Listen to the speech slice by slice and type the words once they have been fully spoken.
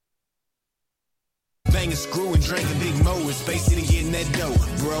banging, screwing, drinking Big Mo. It's Bay City getting that dough,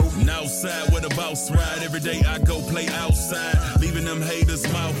 bro. Outside where the boss ride. Every day I go play outside. Leaving them haters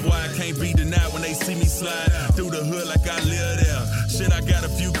mouth wide. Can't be denied when they see me slide through the hood like I live there. Shit, I got a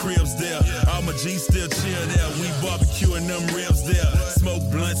few cribs there. All my G's still chill there. We barbecuing them ribs there. Smoke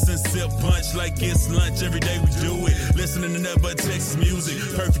blunts and sip punch like it's lunch. Every day we do it. Listening to nothing but Texas music.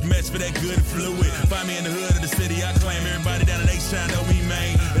 Perfect match for that good and fluid. Find me in the hood of the city. I claim everybody down in H-Town know me,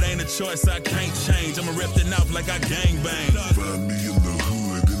 man. It ain't a choice I can't change. I'ma rep the North like I gangbang. Find me in the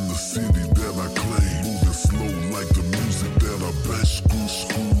hood, in the city that I claim. Moving slow like the music that I bash,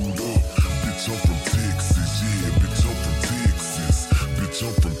 screwed up. Bitch, I'm from Texas, yeah. Bitch, I'm from Texas. Bitch,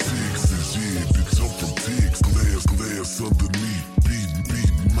 I'm from Texas, yeah. Bitch, I'm from Texas. Glass underneath. Beat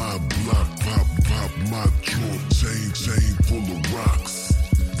my block. Pop my trunk. Chain full of rocks.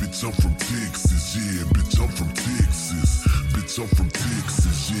 Bitch, I'm from Texas, yeah. Bitch, I'm from Texas. Bitch, I'm from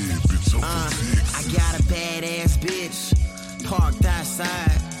Texas, yeah. Bitch, I'm from Texas. I got a badass bitch parked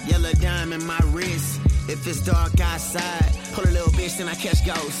outside, yellow diamond in my wrist. If it's dark outside, pull a little bitch, then I catch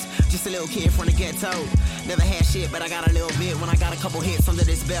ghosts. Just a little kid from the ghetto. Never had shit, but I got a little bit when I got a couple hits under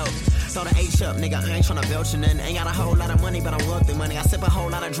this belt. Throw the H up, nigga, I ain't tryna belch or nothing. Ain't got a whole lot of money, but I'm wealthy money. I sip a whole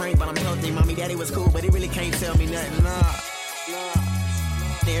lot of drink, but I'm healthy. Mommy, daddy was cool, but he really can't tell me nothing. Nah.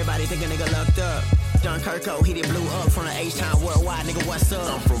 Everybody think a nigga lucked up. John Kirko, he did blew up from the H-Town worldwide, nigga, what's up?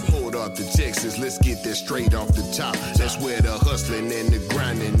 I'm from Port Arthur, Texas, let's get that straight off the top. That's where the hustling and the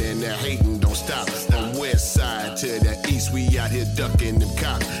grinding and the hating don't stop. From west side to the east, we out here ducking them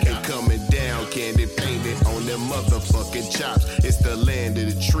cops. And coming down, candy painted on them motherfucking chops. It's the land of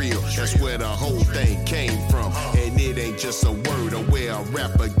the trio, that's where the whole thing came from. And it ain't just a word or where a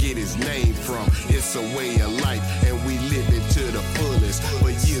rapper get his name from. It's a way of life, and we live it to the fullest. For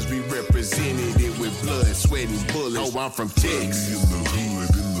years we represented it with blood, sweat, and bullets. Oh, I'm from Texas. In the hood,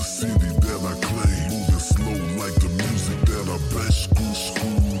 in the city that I claim. Moving slow like the music that I bash,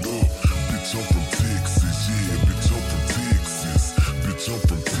 screwed up. Bitch, I'm from Texas, yeah. Bitch, I'm from Texas. Bitch, I'm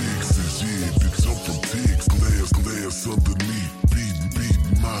from Texas, yeah. Bitch, I'm from Texas. Glass underneath. Beat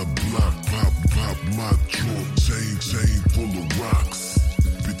my block. Pop my trunk. Chain full of rocks.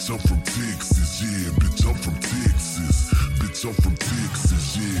 Bitch, I'm from Texas, yeah. Bitch, I'm from Texas. Bitch, I'm from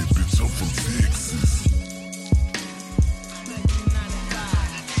Texas, yeah. Bitch, I'm from Texas.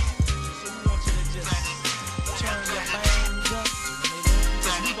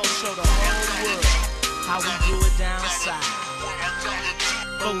 Show the whole world how we do it down south.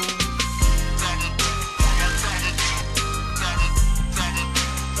 Boom.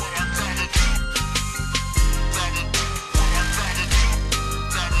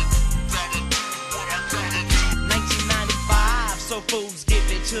 1995, so fools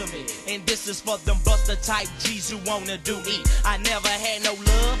give it to me. And this is for them buster type G's who wanna do me. I never had no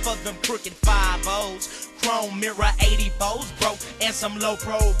love for them crooked 5-0s. Chrome mirror 84s broke and some low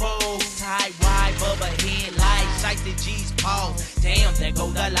pro rolls. Tight wide bubba headlights, like the G's pause. Damn, there go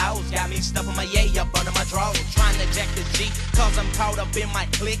the laws. Got me stuffing my yay up under my drawers. Trying to jack the G, cause I'm caught up in my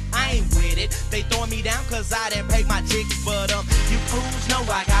clique. I ain't with it. They throwing me down cause I didn't pay my tickets. But you fools know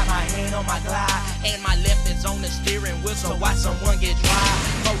I got my hand on my glide. And my left is on the steering wheel, so watch someone get dry.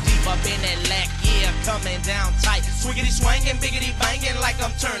 Go deep up in that lack, yeah, coming down tight. Swiggity swangin', biggity bangin', like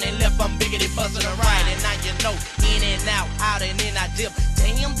I'm turning left, I'm biggity buzzing to right. And now you know, in and out and in I dip.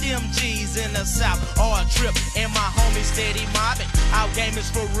 Damn, them G's in the south are a trip. And my homies steady mobbing. Our game is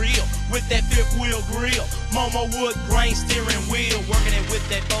for real. With that fifth wheel grill. Momo wood grain steering wheel. Working it with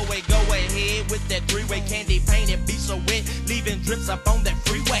that four-way go ahead. With that three-way candy painted be so wet. Leaving drips up on that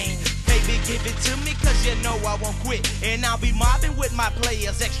freeway. Baby, give it to me cause you know I won't quit. And I'll be mobbing with my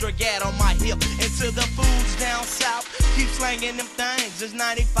players. Extra gat on my hip. And to the fools down south, keep slanging them things. It's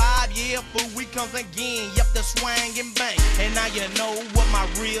 95, yeah, fool, we comes again. Yep, the swang and bang. And now you know what my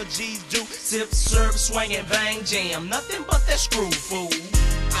real G's do. Sip, serve, swing and bang, jam. Nothing but that screw, fool. We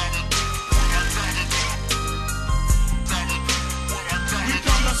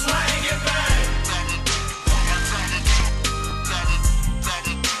come to swing and bang.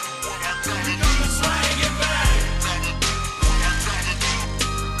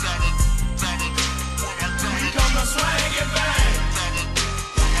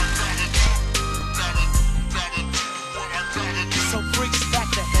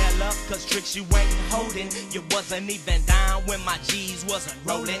 Cause tricks you ain't holding. You wasn't even down when my G's wasn't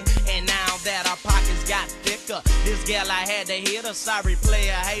rolling. And now that our pockets got thicker, this gal I had to hit her. Sorry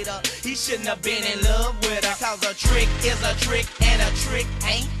player hater, he shouldn't have been in love with her. Cause a trick is a trick and a trick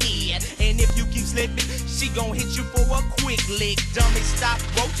ain't it. And if you keep slipping, she gon' hit you for a quick lick. Dummy, stop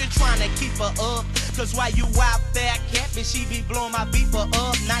roaching, trying to keep her up. Cause while you out there capping, she be blowing my beeper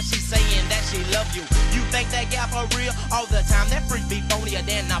up. Now she saying that she love you. You that guy for real all the time. That freak be phonier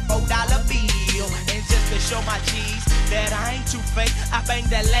than a $4 bill. And just to show my cheese that I ain't too fake, I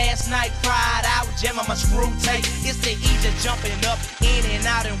banged that last night, fried out, jamming my screw tape. It's the ease of jumping up, in and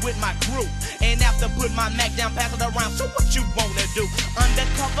out, and with my group. And after put my Mac down, pass it around. So what you wanna do?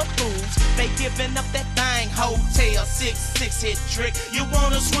 Undercover fools, they giving up that thing. Hotel 6 hit trick. You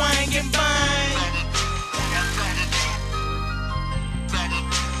wanna swing and bang?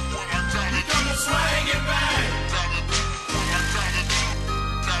 You gonna swing and bang?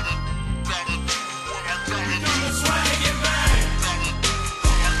 You gonna swing and bang?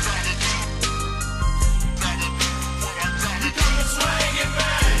 You gonna swing and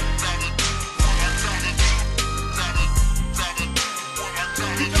bang?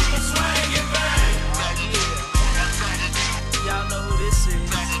 You gonna swing and bang? Y'all know who this is.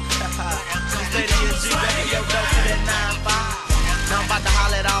 Steady as G, baby, yo, go to that 9-5. Now I'm about to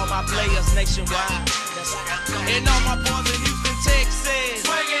holler at all my players nationwide. And all my boys in Houston, Texas.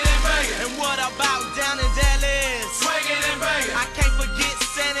 Swinging and banging. And what about down in Dallas? Swinging and banging. I can't forget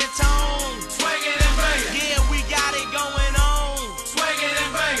San Antonio. Swinging and banging. Yeah, we got it going on. Swinging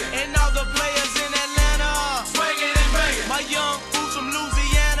and banging. And all the players in Atlanta. Swinging and banging. My young fools from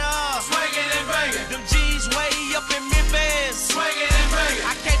Louisiana. Swinging and banging. Them G's way up in Memphis. Swinging and banging.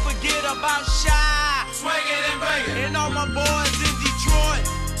 I can't forget about Shy. Swinging and banging. And all my boys in Detroit.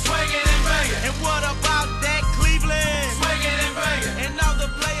 Swinging and banging. And what about that Cleveland? Swinging and banging. And all the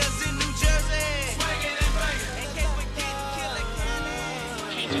players in New Jersey. Swinging and banging. And can't forget Killer County.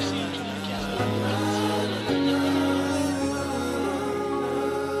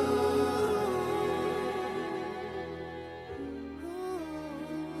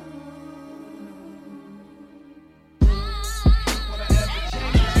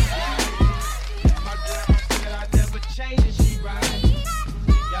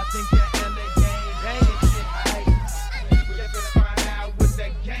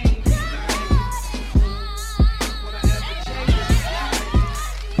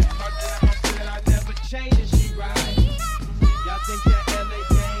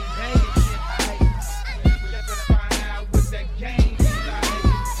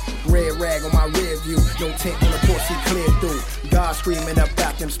 Screaming up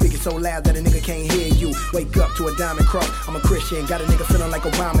out them speakers so loud that a nigga can't hear you. Wake up to a diamond cross, I'm a Christian. Got a nigga feeling like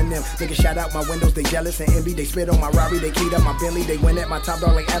Obama and them. Niggas shout out my windows, they jealous and envy. They spit on my Rari, they keyed up my Bentley. They went at my top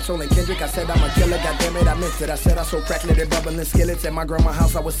dog like Absol and Kendrick. I said I'm a killer, goddamn it, I meant it. I said I sold crackling and bubbling skillets. At my grandma's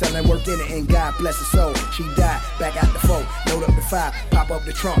house, I was selling work in it. And God bless her soul, she died. Back out the 4, load up the 5, pop up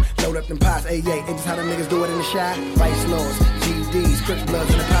the trunk, load up them pies. Ain't this how them niggas do it in the shy? Vice Lords, GDs, Crips Bloods,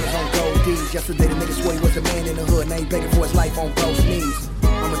 and the pilots on gold D's. Yesterday the nigga swore he was the man in the hood. Now he begging for his life on both knees.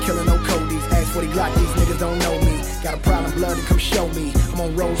 I'm a killer, no Cody's. Ask for the Glock, these niggas don't know me. Got a problem, blood, and come show me. I'm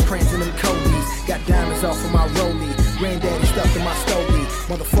on Rosecrans and them Kobe's. Got diamonds off of my rollie. Granddaddy stuffed in my stoli.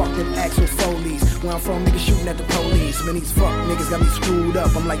 Motherfuck them Axel Foley's. Where I'm from, niggas shooting at the police. Man, these fuck niggas got me screwed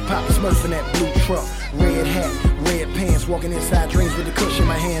up. I'm like Papa Smurf in that blue truck. Red hat, red pants, walking inside dreams with the cushion in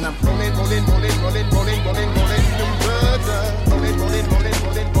my hand. I'm rolling, rolling, rolling, rolling, rolling, rolling, rolling them birds up. Rolling, rolling, rolling,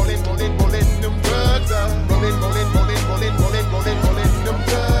 rolling, rolling, rolling, rolling them birds up. Rolling, rolling, rolling, rolling, rolling, rolling, rolling them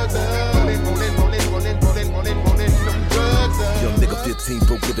birds up. Rolling, rolling, rolling, rolling, rolling, rolling, rolling them birds up. Young nigga 15,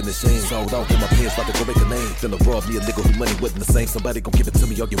 broke, living the shame. Sold out in my pants, about to go make a name. Finna rob me a nigga who money wasn't the same. Somebody gon' give it to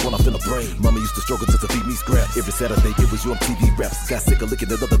me, I'll get one off in the brain. Mama used to struggle just to feed me scraps. Every Saturday it was UMTV raps. Got sick of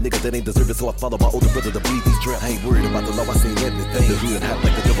looking at other niggas that ain't deserve it, so I follow my older brother to bleed these traps. I ain't worried about the law, I seen everything. The hood hot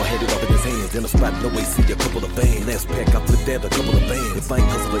like the devil had it off in his hands. In a spot, no way, see a couple of vans. Last pack, I flipped that, a couple of bands. If I ain't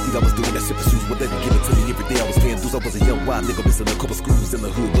hustle or eat, I was doing that shit for shoes. Whatever, give it to me every day. I was paying dues. I was a young wild nigga missing a couple screws in the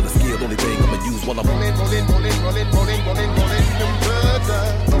hood with a scale. Only thing I'ma use while I'm rolling, rolling, rolling, rolling, rolling, rolling, rolling them birds up.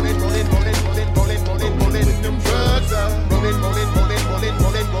 Rolling, rolling, rolling, rolling, rolling, rolling, rolling them birds up. Rolling, rolling, rolling, rolling,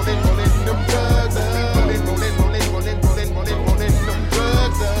 rolling, rolling, rolling them birds up. Rolling, rolling, rolling, rolling, rolling, rolling, rolling them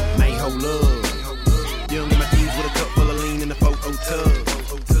birds up. Man, hold up. Young in my teens with a cup full of lean in the photo tub.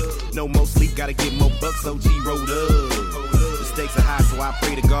 No more sleep, gotta get more bucks. OG rolled up. The stakes are high, so I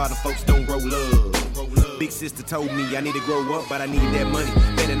pray to God the folks don't roll up. Big sister told me I need to grow up, but I need that money.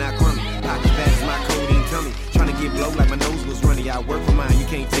 Better not crummy. Pocket fat as my codeine tummy. Tryna get blow like my nose was runny. I work for mine, you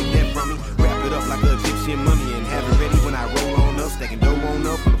can't take that from me. Wrap it up like a Egyptian mummy and have it ready when I roll on up. Stacking dough on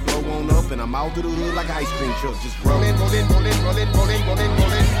up and the flow on up, and I'm all through the hood like an ice cream truck. Just rolling, rolling, rolling, rolling, rolling, rolling,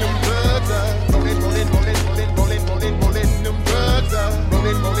 rolling them birds up. Rolling, rolling, rolling, rolling, rolling, rolling, rolling them birds up.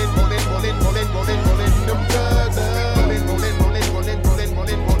 Rolling, rolling, rolling, rolling, rolling, rolling, rolling them birds up. Rolling, rolling, rolling, rolling, rolling,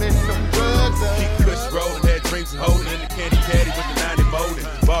 rolling, rolling them birds up. Keep Kush rolling, had drinks and holding in the candy caddy with the 90 molding.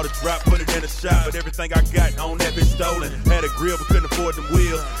 Bought a drop, put it in a shop, but everything I got on that bitch stolen. Had a grill, but couldn't afford rode them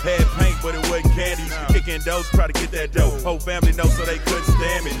wheels. Had paint, but it wasn't candy. Kicking doors, try to get that dough. Whole family knows, so they couldn't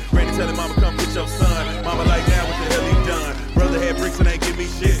stand me. Granny telling mama, come get your son. Mama like, now what the hell he done? Brother had bricks and ain't give me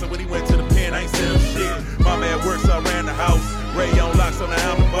shit, so when he went to the pen, I ain't sell him shit. Mama at work, so I ran the house. Ray on locks, on the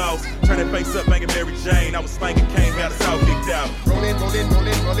I'm the boss. Turn that face up, banging Mary Jane. I was spanking, came out, the South kicked out. Rollin', rollin',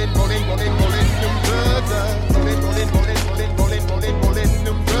 rollin', rollin', rollin', rollin', rollin', them drugs up. Rollin', rollin', rollin', rollin', rollin', rollin', rollin',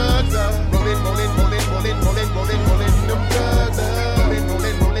 them drugs up. Rollin', rollin', rollin', rollin', rollin', rollin', rollin', them drugs up. Rollin',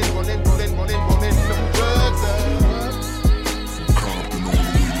 rollin', rollin', rollin', rollin', rollin', rollin', them drugs up. From Compton all the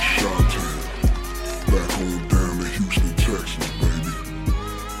way to Chi-Town, back on down to Houston, Texas, baby.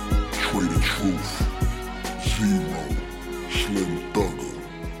 Trading Truth, Zero, Slim Thugger,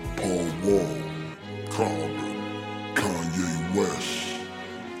 Paul Wall, Carter, Kanye West,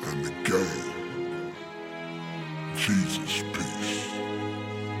 and the gang. Jesus, peace.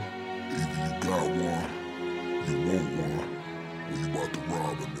 Either you got one, you want one, or you about to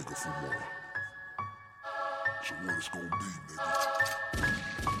rob a nigga for one. So what it's gonna be, nigga?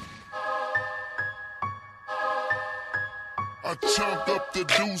 I chunk up the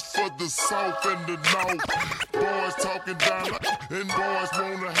deuce for the South and the North. Boys talking down and boys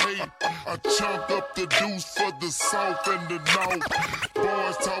wanna hate. I chunk up the deuce for the South and the North.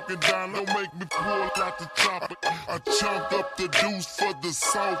 Boys talking down, don't make me pull out the chopper. I chunk up the deuce for the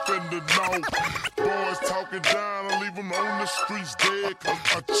South and the North. Boys talking down, I leave them on the streets dead.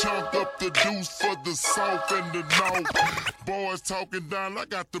 I chunk up the deuce for the South and the North. Boys talking down, I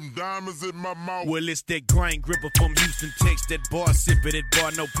got them diamonds in my mouth. Well, it's that grind gripper from Houston, Texas. That bar sippin', that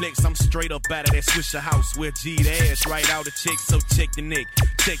bar no plex. I'm straight up out of that Swisher house where G'd ass right out of check. So check the neck,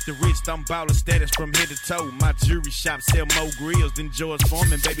 check the wrist. I'm baller status from head to toe. My jewelry shop sell more grills than George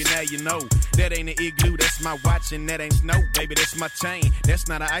Foreman. Baby, now you know that ain't an igloo. That's my watch and that ain't snow. Baby, that's my chain. That's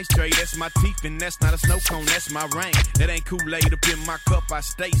not an ice tray. That's my teeth and that's not a snow cone. That's my rain. That ain't Kool-Aid up in my cup. I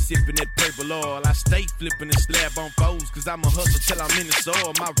stay sippin' that purple oil. I stay flippin' the slab on foes. Cause I'm a hustler till I'm in the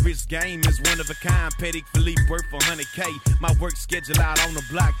soil. My wrist game is one of a kind. Petit Philippe worth 100K. My work schedule out on the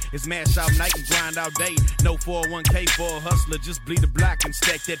block is mash out night and grind all day. No 401k for a hustler, just bleed the block and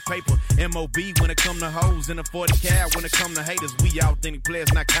stack that paper. MOB when it come to hoes and a 40 cal when it come to haters. We authentic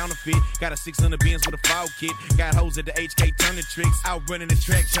players, not counterfeit. Got a 600 Benz with a fog kit. Got hoes at the HK turning tricks. Out running the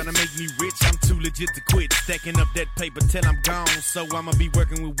track trying to make me rich. I'm too legit to quit. Stacking up that paper till I'm gone. So I'ma be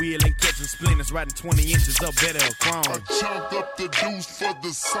working with wheel and catching splinters, riding 20 inches up better of chrome. I chunk up the deuce for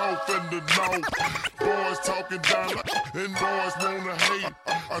the South and the North. Boys talking down and boys wanna hate.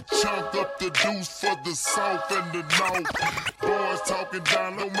 I chunk up the deuce for the South and the North. Boys talking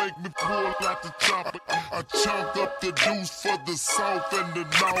down, don't make me pull out the chopper. I chunk up the deuce for the South and the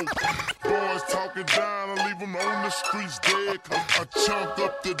North. Boys talking down, I leave them on the streets dead. I chunk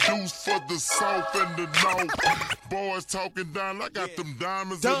up the deuce for the South and the North. Boys talking down, I got them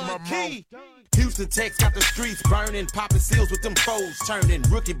diamonds in my mouth. Houston Tech's got the streets burning, popping seals with them foes turning.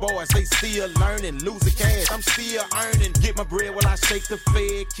 Rookie boys, they still learning, losing cash, I'm still earning. Get my bread while I shake the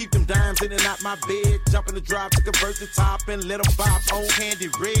fed, keep them dimes in and out my bed. Jump in the drive to convert the top and let them bop on candy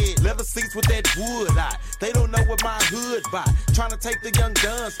red. Leather seats with that wood eye, they don't know what my hood buy. Trying to take the Young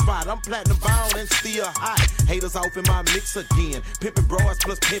Gun spot, I'm platinum bound and still hot. Haters off in my mix again, pimping broads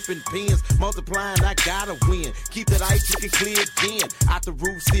plus pimping pins. Multiplying, I gotta win, keep that ice looking clear again. Out the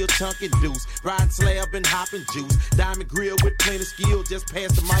roof, still chunking deuce. Riding slab and hopping juice. Diamond grill with plenty skill. Just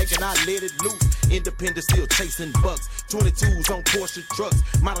pass the mic and I let it loose. Independent still chasing bucks. 22s on Porsche trucks.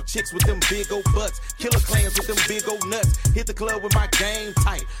 Model chicks with them big old butts. Killer clans with them big old nuts. Hit the club with my game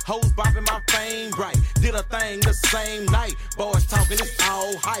tight. Hoes bopping my fame right. Did a thing the same night. Boys talking, it's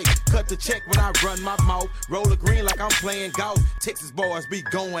all hype. Cut the check when I run my mouth. Roll a green like I'm playing golf. Texas boys be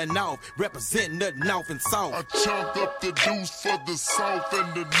going off. Representing the North and South. I chunk up the deuce for the South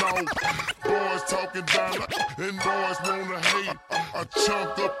and the North. Boys talking down and boys wanna hate. I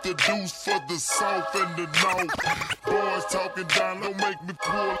chunk up the deuce for the South and the North. Boys talking down, don't make me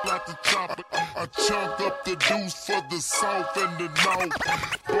pull out the chopper. I chunk up the deuce for the South and the North.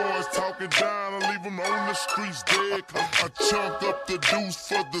 Boys talking down, I leave them on the streets dead. I chunk up the deuce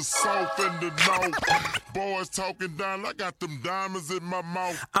for the South and the North. Boys talking down, I got them diamonds in my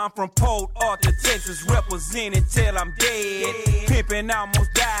mouth. I'm from Port Arthur, Texas, representing till I'm dead. Pimpin'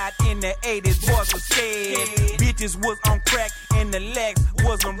 almost died in the 80s, boys was scared. Bitches was on crack and the legs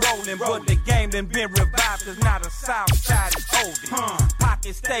wasn't rolling. But the game done been revived, cause now the South Side is holding.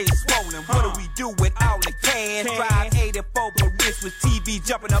 Pockets stay swollen, what do we do with all the cash? Drive 84 motorist with TV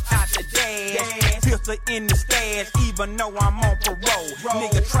jumping up out the dash. Pistol in the stash, even though I'm on parole.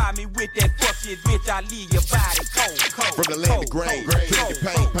 Nigga, try me with that fuck shit, bitch, I leave your body cold. From the land of grain, candy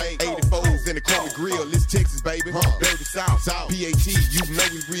paint, 84s in the corner grill. It's Texas, baby. Dirty South, PAT, you know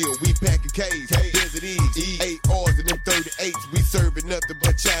we real. We packing K's, Desert E's, 8 R's and them 38s. We serving nothing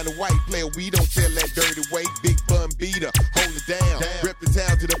but China white player. We don't tell that dirty weight. Big bun beater, hold it down. Rep the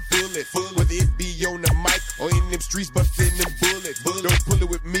town to the fullest. Whether it be on the mic or in them streets, bustin' them bullets. Don't pull it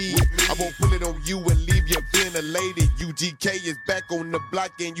with me. I won't pull it on you and leave you ventilated. UGK is back on the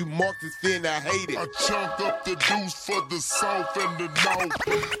block and you marked as fin. I hate it. I chunk up the deuce for the south and the north.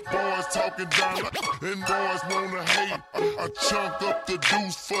 Boys talking down and boys wanna hate. I chunk up the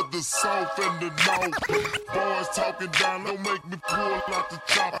deuce for the south and the north. Boys talking down, don't make me pull out the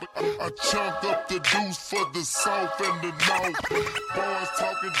chopper. I chunk up the deuce for the south and the north. Boys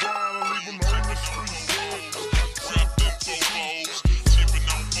talking down, I leave them on the street. I chunk up the foes, tipping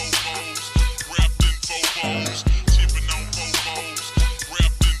on fofos, wrapped in fofos, tipping on fofos,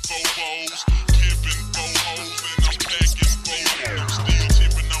 wrapped in fofos, tipping fofos, and I'm packing fofos. I'm still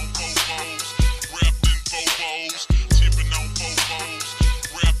tipping on fofos, wrapped in fofos, tipping on fofos,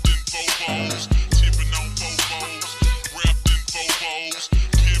 wrapped in fofos, tipping on fofos, wrapped in fofos,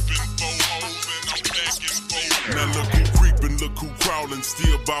 tipping fofos, and I'm packing fofos. Now look who creepin', look who crawlin',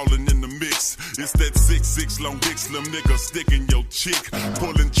 still ballin' in the mix. It's that 6'6" long dick, slim nigga sticking your chick.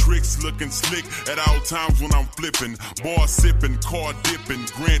 Pulling tricks, looking slick at all times when I'm flipping. Bar sipping, car dipping,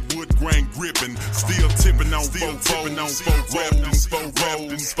 Grant Wood grain gripping. Still tipping on fofos, wrapped in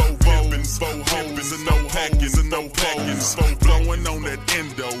fofos, hoes, and no packins, and no packins. Blowing on that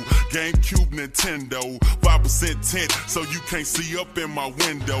endo, GameCube, Nintendo. 5% tint, so you can't see up in my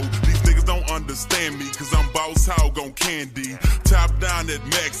window. These niggas don't understand me, cause I'm boss hog on candy. Top down at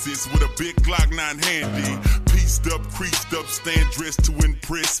Maxis with a big Glock 9 handy. Pieced up, creased up, stand dressed to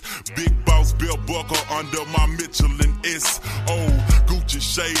impress. Big boss belt buckle under my Michelin S.O. Gucci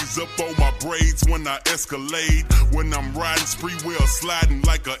shades up on my braids when I escalade. When I'm riding spree wheel, sliding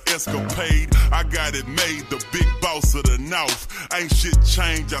like a escapade. I got it made, the big boss of the North. Ain't shit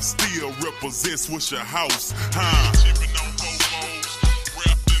changed, I still represent Swisher House. Tipping on fofos,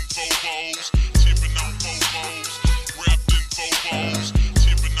 wrapped in fofos, tipping on fofos, wrapped in fofos,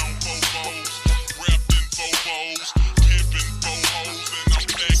 tipping on fofos, wrapped in fofos, tipping fofos, and I'm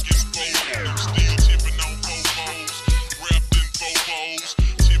packing fofos. I'm still tipping on fofos, wrapped in fofos,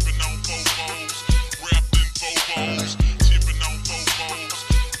 tipping on fofos, wrapped in fofos, tipping on fofos,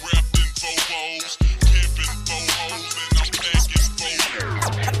 wrapped in fofos, tipping fofos, and I'm packing fofos.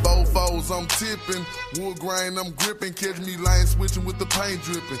 Fofos, I'm tipping. Wood grain, I'm gripping. Catch me lane switching with the paint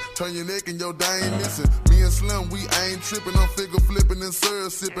dripping. Turn your neck and your day ain't missing. Me and Slim, we ain't tripping. I'm figure flipping and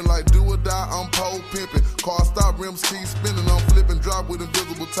syrup sipping. Like do or die, I'm pole pimping. Car stop, rims keep spinning. I'm flipping drop with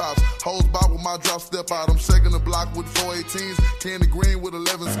invisible tops. Hose bob with my drop step out. I'm shaking the block with 418s. Candy green with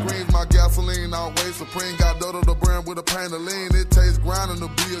 11 screens. My gasoline always supreme. Got Dodo the brand with a paint of lean. It tastes grinding to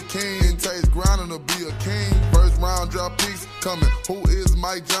be a king. It tastes grinding to be a king. First round drop piece coming. Who is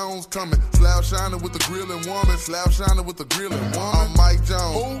Mike Jones coming? Slab shining with the grilling woman. Slab shining with the grilling woman. I'm Mike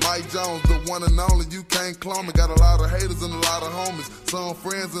Jones. Ooh. Mike Jones, the one and only. You can't clone me. Got a lot of haters and a lot of homies. Some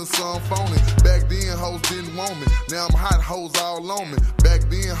friends and some phony. Back then, hoes didn't want me. Now I'm hot hoes all on me. Back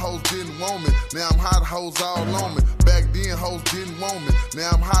then, hoes didn't want me. Now I'm hot hoes all on me. Back then, hoes didn't want me. Now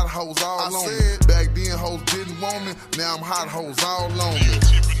I'm hot hoes all on me. Back then, hoes didn't want me. Now I'm hot hoes all on me.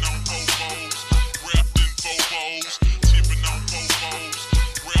 Tipping on fofos, wrapped in fofos, tipping on fofos,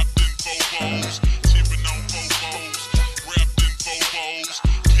 wrapped in fofos, tipping on fofos, wrapped in fofos,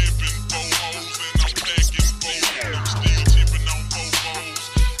 tipping fofos, and I'm packing fofos. I'm still tipping on fofos,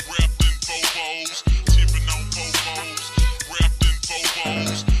 wrapped in fofos, tipping on fofos, wrapped in fofos,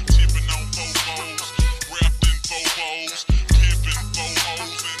 tipping on fofos, wrapped in fofos, tipping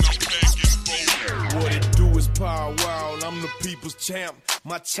fofos, and I'm packing fofos. What it do is Power Wow, I'm the people's champ.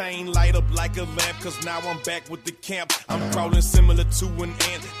 My chain light up like a lamp, cause now I'm back with the camp. I'm crawling similar to an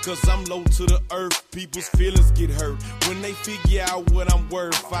ant, cause I'm low to the earth. People's feelings get hurt when they figure out what I'm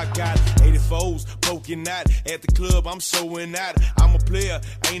worth. I got 84s poking out at the club, I'm showing out. I'm a player,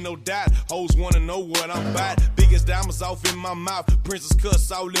 ain't no doubt. Hoes wanna know what I'm about. Biggest diamonds off in my mouth, princess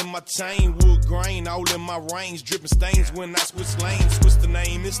cuts all in my chain. Wood grain all in my range, dripping stains when I switch lanes. Switch the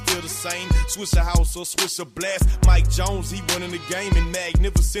name, it's still the same. Switch a house or switch a blast. Mike Jones, he running the game and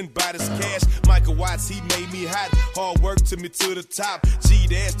magnificent by this cash. Michael Watts, he made me hot. Hard work took me to the top.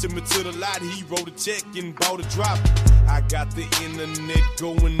 G-Dash took me to the lot. He wrote a check and bought a drop. I got the internet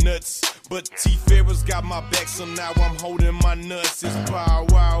going nuts. But T-Ferris got my back, so now I'm holding my nuts. It's Pow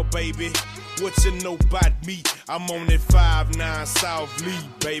Wow, baby. What you know about me? I'm on that 5-9 South Lee,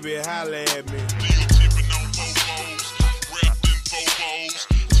 baby. Holla at me. Still tipping on Bobos, wrapped in Bobos.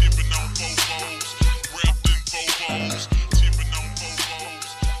 Tipping on Bobos, wrapped in Bobos. Tipping on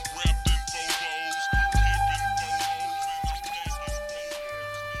Bobos, wrapped in Bobos.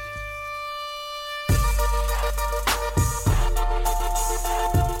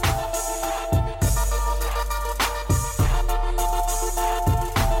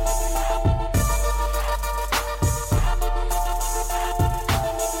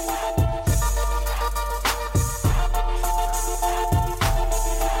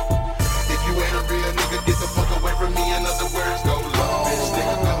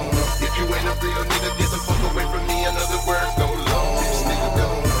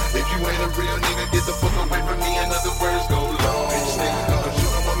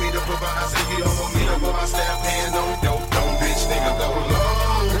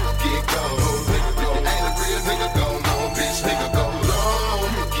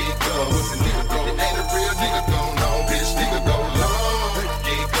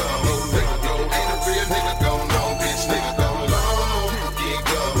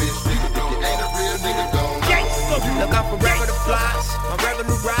 Look out for regular flies, my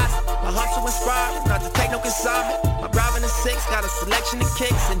revenue rise, my hustle inspired, not to take no consignment. My driving is 6, got a selection of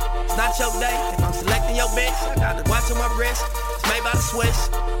kicks, and it's not your day if I'm selecting your bitch. I got a watch on my wrist, it's made by the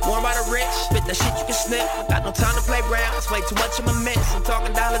Swiss, worn by the rich, spit that shit you can snip. I got no time to play round, it's way too much of my mess. I'm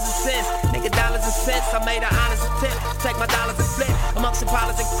talking dollars and cents, nigga dollars and cents. I made an honest attempt to take my dollars and flip amongst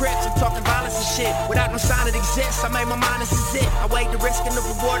Impalas and Crips. I'm talking violence and shit, without no sign it exists. I made my mind, this is it. I weighed the risk and the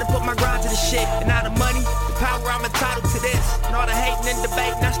reward and put my grind to the shit. And now the money, the power, I'm entitled to this. And all the hating and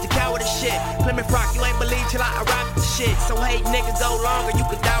debating, that's the coward of shit. Plymouth Rock, you ain't believe till I arrive at the shit. So hate nigga, go longer, you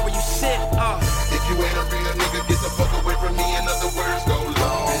could die where you sit. If you ain't a real nigga, get the fuck away from me. In other words, go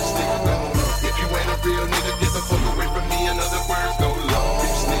long. Bitch, nigga, go long. If you ain't a real nigga, get the fuck away from me. In other words, go long.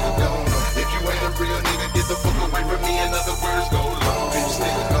 Bitch, nigga, go long. If you ain't a real nigga, get the fuck away from me. In other words, go long. Bitch,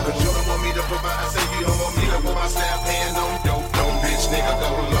 nigga, go long. Cause you don't want me to provide, I say you don't want me to put my staff hand on dope. Don't, bitch, nigga,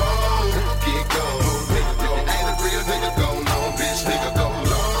 go long. Get gone. Ain't a real nigga, go long. Bitch, nigga, go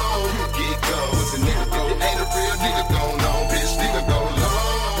long. Get gone. What's a nigga, go? Ain't a real nigga, go long. Bitch, nigga, go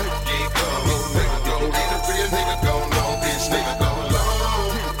long. Get gone. Ain't a real nigga, go long. Bitch, nigga, go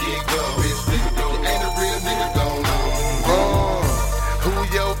long. Get gone. Bitch, nigga, go. Ain't a real nigga, go long. Who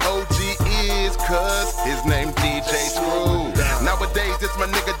your OG is, cuz his name DJ Screw. Nowadays, it's my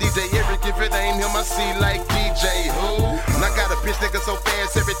nigga DJ Eric. If it ain't him, I see like DJ who. And I got a bitch nigga so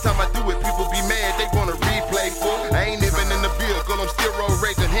fast, every time I do it, people be mad, they wanna replay fool. I ain't even in the vehicle, I'm still road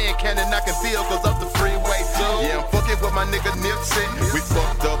raging, hand cannon knocking vehicles up the freeway too. Yeah, I'm fucking with my nigga Nipsey. We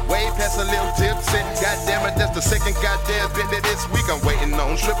fucked up way past a little tipsy. Goddamn it, that's the second goddamn bit of this week. I'm waiting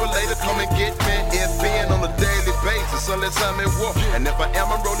on Triple A to come and get me. It's being on a daily basis, unless I'm at war. And if I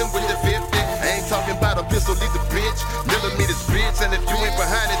am, I'm rolling with the 50. I ain't talking about a pistol, leave the bitch. Millimeters, bitch. And if you ain't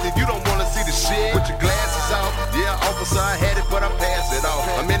behind it, then you don't wanna see the shit. Put your glasses off. Yeah, officer, I had it, but I passed it off.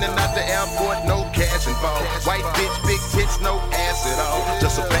 I'm in and out the airport, no cash involved. White bitch, big tits, no ass at all.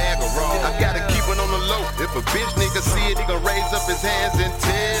 Just a bag of raw. I gotta keep it on the low. If a bitch nigga see it, he gon' raise up his hands and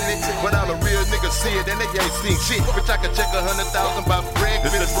tell it. But all the real niggas see it, and they ain't seen shit. Bitch, I can check 100,000 by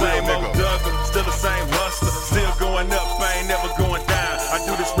breakfast. It's the same old Douglas, still the same hustler. Still going up, I ain't never going down. I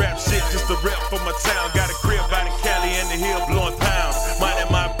do this rap shit just to rep for my town. Got a crib out in Cali in the hill blowing pounds.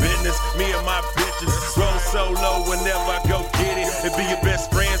 Minding my business, me and my bitches. Roll solo whenever I go get it. It be your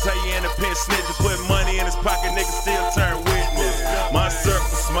best friends, how you in a pen snitching. Put money in his pocket, nigga still turn witness. My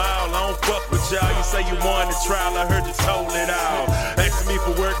circle smile, I don't fuck with y'all. You say you won the trial, I heard you told it all. Asking me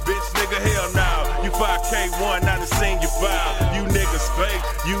for work, bitch, nigga, hell no. You 5K1, not a senior file. You niggas fake,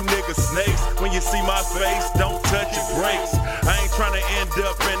 you niggas snakes. When you see my face, don't touch your brakes. I ain't tryna end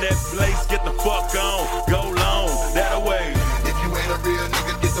up in that place. Get the fuck on, go long, that away. If you ain't a real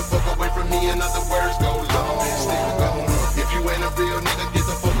nigga, get the fuck away from me. In other words, go long. Bitch, nigga, go long. If you ain't a real nigga, get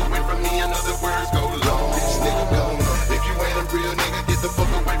the fuck away from me. In other words, go long. Bitch, nigga, go long. If you ain't a real nigga, get the fuck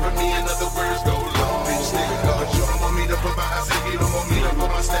away from me. In other words, go long. Bitch, nigga, go long. You don't want me to put my, I say you don't want me to put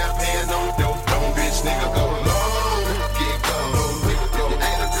my staff hand on dope. Don't, bitch, nigga, go long. Get gone.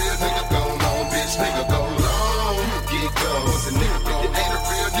 Ain't a real nigga, go long. Bitch, nigga, go long. Get gone. What's a nigga, go? Ain't a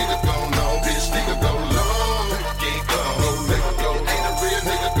real nigga, go long. Bitch, nigga, go long. Get gone. Ain't a real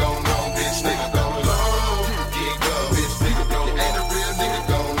nigga, go long. Bitch, nigga, go long.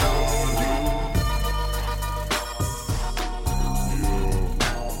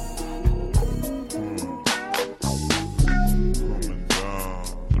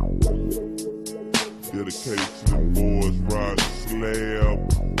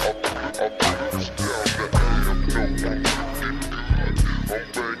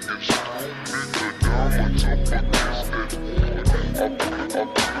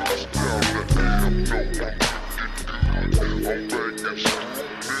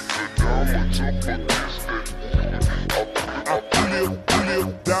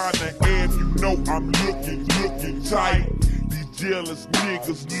 I'm looking tight. These jealous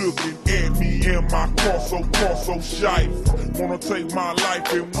niggas looking at me in my car so shife. Wanna take my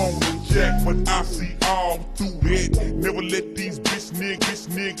life and want to jack, but I see all through that. Never let these bitch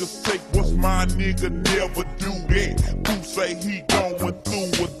niggas take what's my nigga, never do that. Who say he going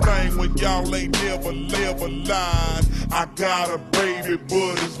through a thing when y'all ain't never lied? I got a baby,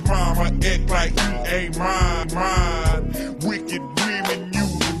 but his mama act like he ain't mine. Wicked women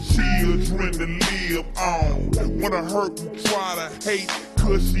using children to live on. Wanna hurt and try to hate,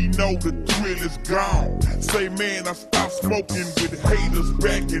 cause she know the thrill is gone. Say man, I stopped smoking with haters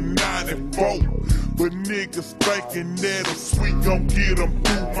back in 94. But niggas thinking that a sweet gon' get them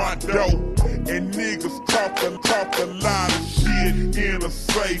through my door. And niggas talk a lot of shit in a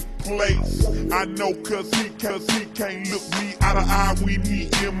safe place. I know cause he can't look me out of eye when he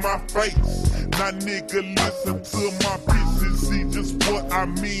in my face. Now nigga listen to my bitch and see just what I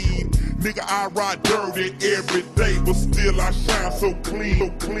mean. Nigga, I ride dirty every day, but still I shine so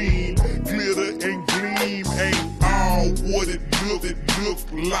clean. Glitter and gleam ain't all what it look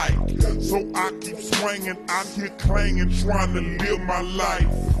like. So I keep swinging out here clanging, trying to live my life.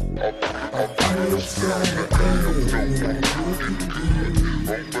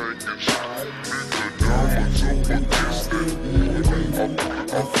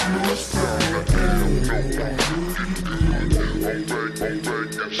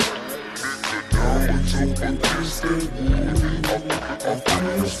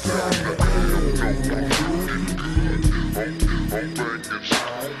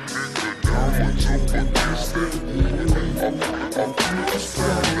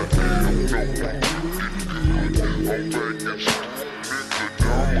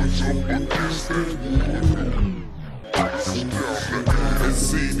 And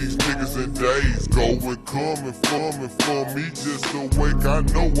see these niggas in days going, coming for me just awake. I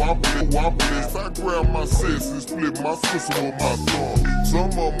know I'm blessed. I grab my senses, split my sister with my thumb.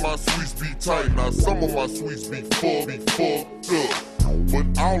 Some of my sweets be tight, now some of my sweets be fucked up. But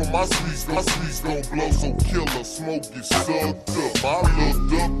all of my sweets gon' blow, so killer smoke get sucked up. I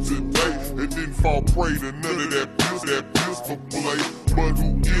looked up today and didn't fall prey to none of that pistol play. But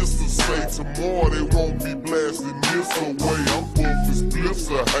who is to say tomorrow they won't be blasting this away? I'm puffin' spliffs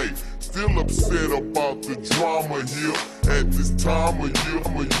of hate, still upset about the drama here. At this time of year,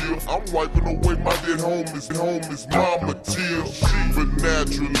 I'm wiping away my dead homies mama tears. But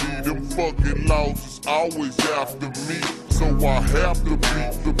naturally, them fucking laws is always after me. So I have to be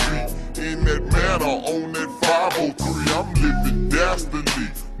in that manner on that 503. I'm living dastardly,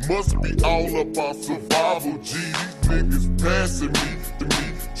 must be all about survival. G, these niggas passing me to me.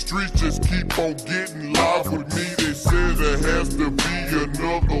 Streets just keep on getting live with me. They said there has to be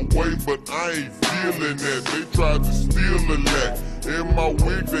another way, but I ain't feeling that. They tried to steal a lack. In my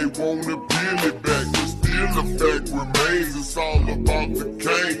wig, they wanna peel it back. But still the fact remains, it's all about the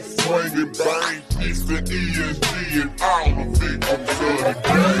cane. Swinging bang, peace to ESG and all the victims of the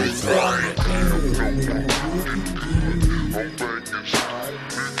game.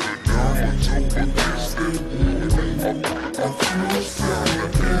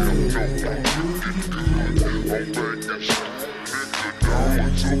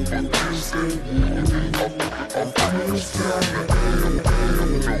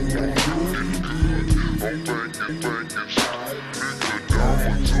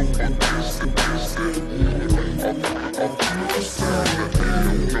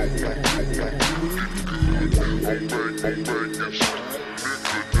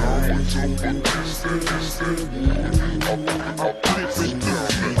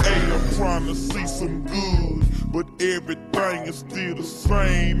 I'm trying to see some good, but everything is still the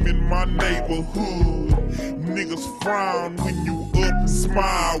same in my neighborhood. Niggas frown when you up,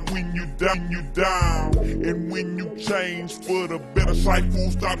 smile when you down, and when you change for the better, shy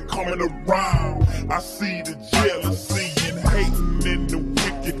fools stop coming around. I see the jealousy and hating in the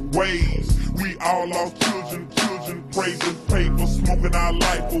wicked ways. We all lost children praising paper, smoking our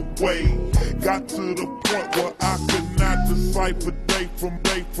life away. Got to the point where I could not decipher day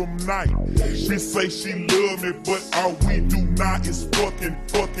from night. She say she love me, but all we do now is fucking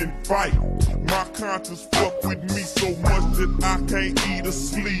fight. My conscience fuck with me so much that I can't eat or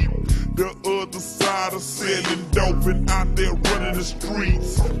sleep. The other side of selling dope and out there running the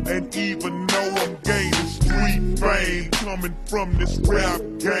streets. And even though I'm gaining street fame, coming from this rap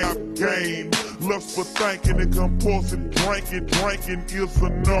game, lust for thinking and compulsive drinking is a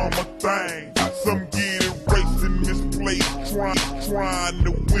normal thing. Some get erased and misplaced, trying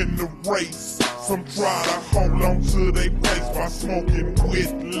to win the race. Some try to hold on to their place by smoking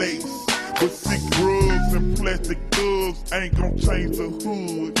with lace. But sick drugs and plastic thugs ain't gon' change the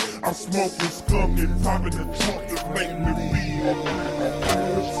hood. I smoke and skunk and pop in the trunk to make me feel.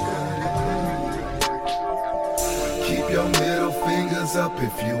 Keep your middle fingers up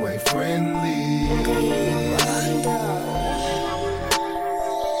if you ain't friendly.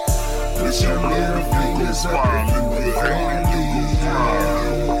 Put your middle fingers up if you ain't friendly.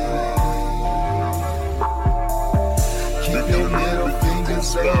 Keep your middle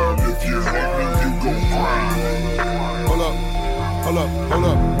fingers up if you ain't friendly. Hold up.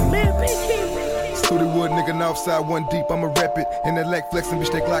 Studewood nigga Northside, one deep, I'ma rep it. In that leg flexing,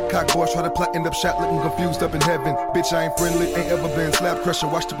 bitch, they Glock cock boys try to plot, end up shot, looking confused up in heaven. Bitch, I ain't friendly, ain't ever been slap crusher,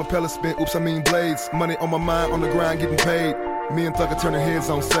 watch the propeller spin, oops, I mean blades. Money on my mind, on the grind, getting paid. Me and Thugger turning heads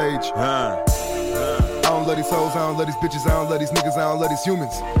on stage. I don't love these hoes, I don't love these bitches, I don't love these niggas, I don't love these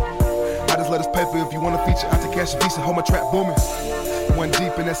humans. I just let us paper if you want a feature, I take cash and visa, hold my trap booming. One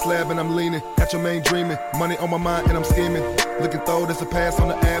deep in that slab and I'm leaning, got your main dreaming. Money on my mind and I'm scheming. Looking throw, there's a pass on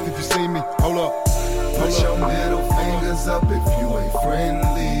the app if you see me. Hold up. Put your middle fingers up if you ain't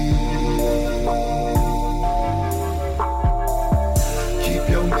friendly. Keep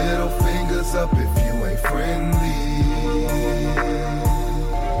your middle fingers up if you ain't friendly.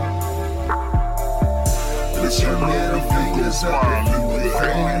 Put your middle fingers up if you ain't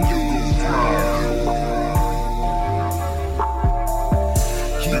friendly.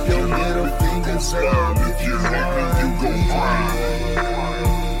 Keep your middle fingers up if you friendly.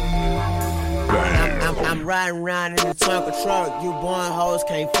 I'm riding around in the trunk of truck. You born hoes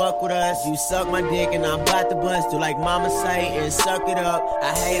can't fuck with us. You suck my dick and I'm about to bust. Do like mama say and suck it up.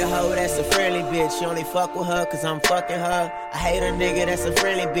 I hate a hoe that's a friendly bitch. You only fuck with her cause I'm fucking her. I hate a nigga that's a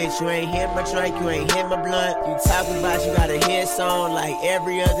friendly bitch. You ain't hit my drink, you ain't hit my blunt. You talking about you got a hit song like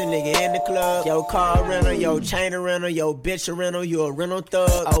every other nigga in the club. Yo car rental, yo chain rental, yo bitch a rental, you a rental thug.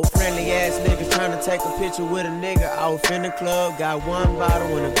 Oh friendly ass niggas trying to take a picture with a nigga off in the club. Got one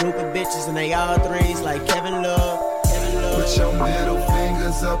bottle and a group of bitches and they all threes like Kevin Love. Put your middle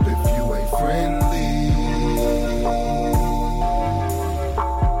fingers up if you ain't friendly.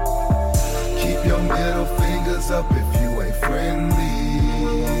 Keep your middle fingers up if you ain't friendly.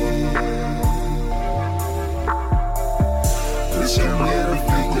 Put your middle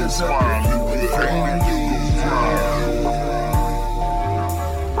fingers up if you ain't friendly.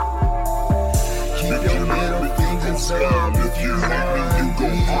 Keep your middle fingers up if you ain't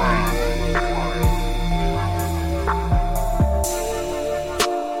friendly.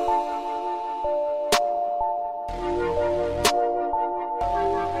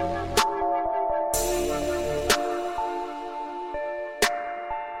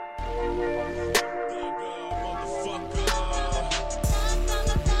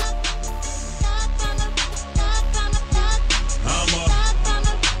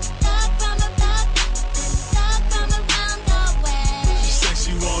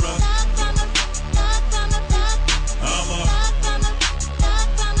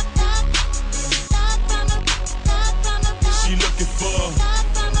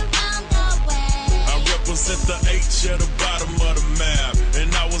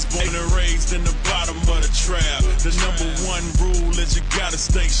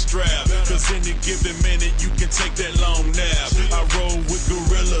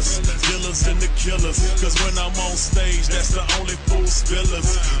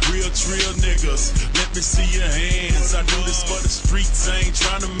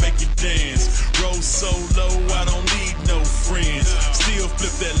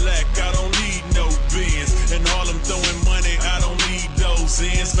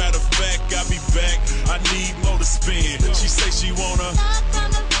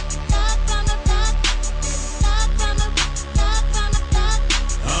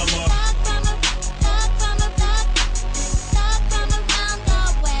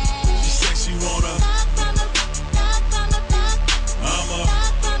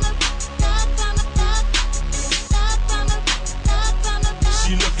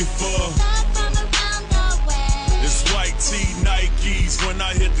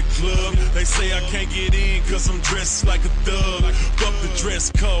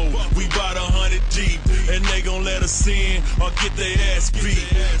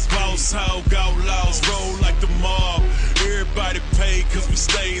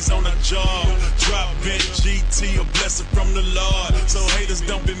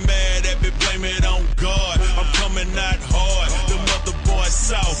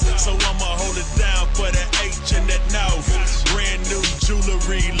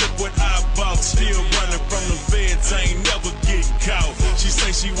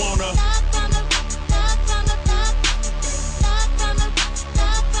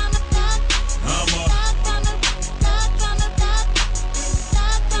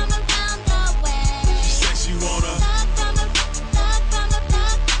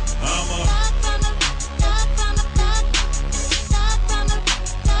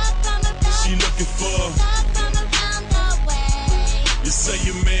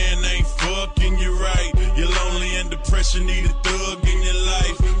 bitch, you need a thug in your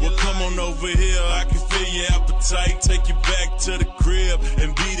life. Well, come on over here, I can feel your appetite. Take you back to the crib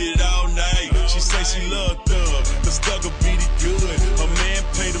and beat it all night. She say she love Thug, cause Thug'll beat it good. Her man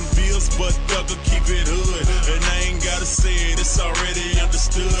pay them bills, but Thug'll keep it hood. And I ain't gotta say it, it's already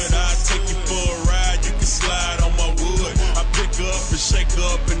understood. I'll take you for a ride, you can slide on my wood. I pick her up and shake her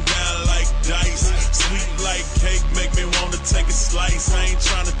up and down like dice. Sweet like cake, make me wanna take a slice. I ain't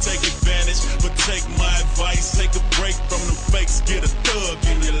tryna take advantage, but take my advice. Take a break from the fakes, get a thug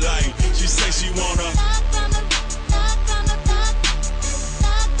in your life. She say she wanna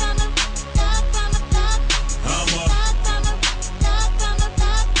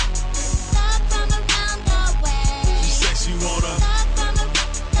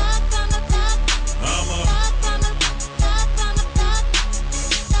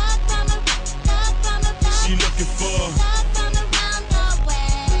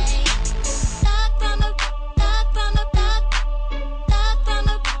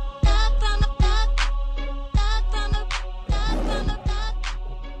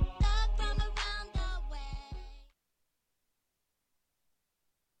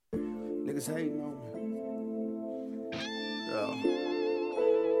Niggas hating on me. Yeah.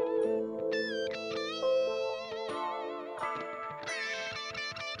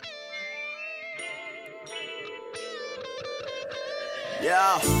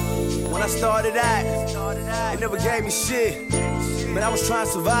 Yeah, when I started out, it never gave me shit. Man, I was trying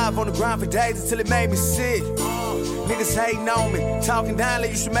to survive on the grind for days until it made me sick. Niggas hating on me, talking down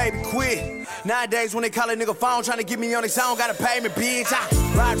like you should maybe quit. Nowadays when they call a nigga phone trying to get me on their song, gotta pay me, bitch.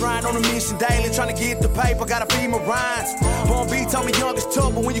 I ride on a mission daily, trying to get the paper, gotta feed my rhymes. Born B told me young is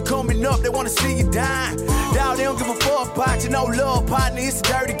tough, but when you coming up, they wanna see you dying. Dawg, they don't give a fuck about you, no love, partner, it's a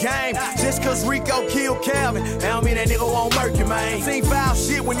dirty game. Just cause Rico killed Calvin, that don't mean that nigga won't murk you, man. Seen foul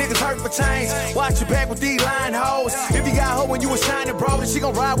shit when niggas hurt for change. Watch your back with these lying hoes. If you got her when you was shining, bro, then she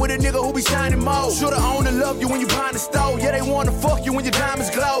gon' ride with a nigga who be shining more. Shoulda owned and loved you when you behind the stove. Yeah, they wanna fuck you when your diamonds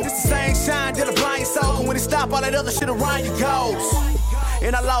glow. It's the same shine that a blind soul. And when it stop, all that other shit around you goes.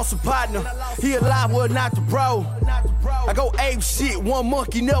 And I lost a partner, he alive, well not the bro. I go ape shit, one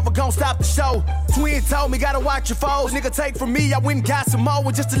monkey never gon' stop the show. Twin told me gotta watch your foes, nigga take from me, I went and got some more.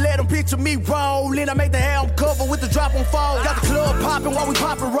 And just to let them picture me rollin', I make the helm cover with the drop on fold. Got the club poppin' while we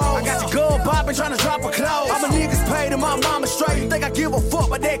poppin' rolls. I got your gun poppin' tryna drop a clothes. I'm a niggas paid and my mama straight. You think I give a fuck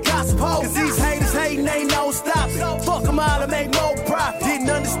about that gossip hoe? Cause these haters hatin' ain't no stopping. Fuck them all and make more profit.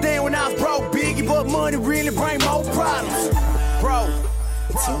 Didn't understand when I was broke, Biggie, but money really bring more problems. Bro.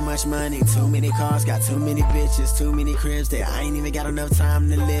 Too much money, too many cars, got too many bitches, too many cribs that I ain't even got enough time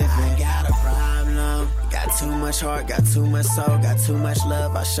to live. I got a problem. Got too much heart, got too much soul, got too much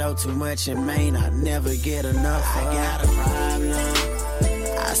love. I show too much in Maine, I never get enough. I got a problem.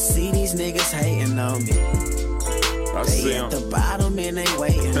 I see these niggas hating on me. They at the bottom and they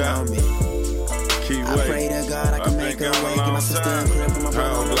waiting on me. I pray to God I can make a way. Get my sister a crib and my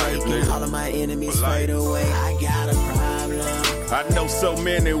brother on the lake. And all of my enemies fade away. I got a problem. I know so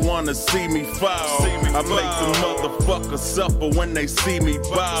many wanna see me fall. I make the motherfuckers suffer when they see me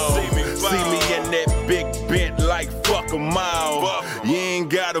ball. See me in that big bent like fuck 'em all. You ain't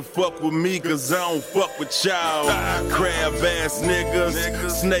gotta fuck with me cause I don't fuck with y'all. Crab ass niggas,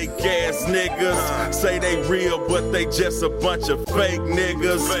 snake ass niggas. Say they real but they just a bunch of fake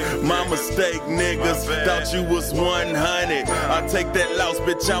niggas. My mistake niggas, thought you was 100. I take that loss,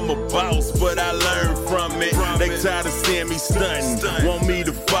 bitch, I'm a boss, but I learned from it. They tired of seeing me stuntin', want me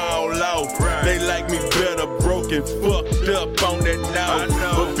to fall off. They like me better, broken, fucked up on that note.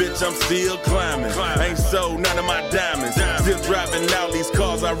 But bitch, I'm still climbing. Ain't sold none of my diamonds. Still driving all these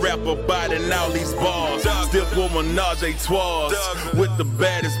cars, I rap about in all these bars. Still pull menage a trois with the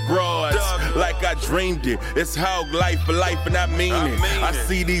baddest broads. Like I dreamed it, it's hog life for life and I mean it. I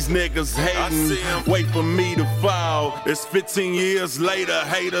see these niggas hating, wait for me to fall. It's 15 years later,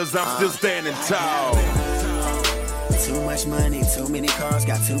 haters, I'm still standing tall. Too much money, too many cars,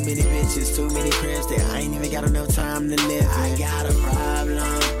 got too many bitches, too many cribs that I ain't even got enough time to live. I got a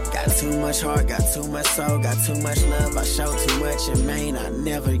problem. Got too much heart, got too much soul, got too much love. I show too much in Maine, I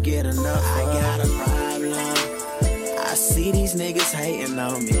never get enough. I got a problem. I see these niggas hating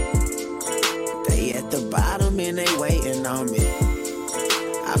on me. They at the bottom and they waiting on me.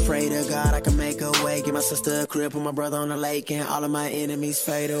 I pray to God I can make a way. Get my sister a crib, put my brother on the lake, and all of my enemies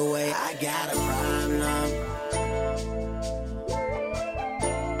fade away. I got a problem.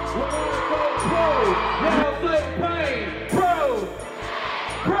 Y'all say pain, pro.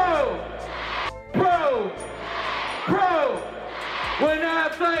 When I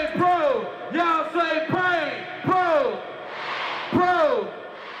say pro, y'all say pain, pro.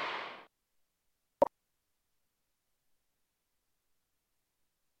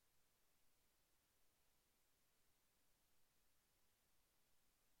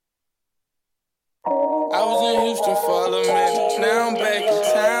 Houston for a minute. Now I'm back in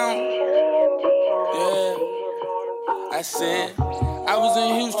town. Yeah. I said, I was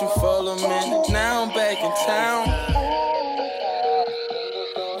in Houston for a minute. Now I'm back in town.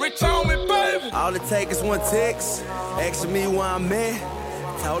 Rich on me, baby. All it take is one text. Asking me where I'm at.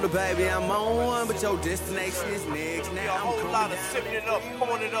 Told her, baby, I'm on one, but your destination is next. Now a whole lot of sipping it up,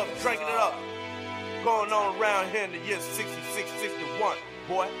 pouring it up, drinking it up. Going on around here in the year 66, 61.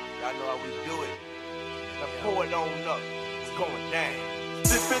 Boy, y'all know how we do it. Now pour it on up. It's going down.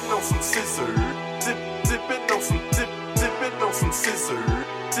 Dipping on some scissor. Dipping on some dipping on some scissor.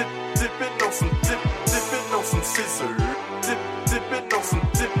 Dipping on some dipping on some scissor. Dipping on some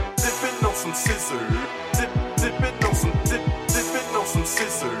dipping on some scissor. Dipping on some dipping on some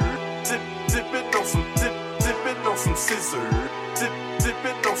scissor. Dipping on some dipping on some scissor.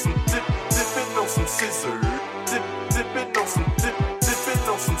 Dipping on some dipping on some scissor. Dipping on some dipping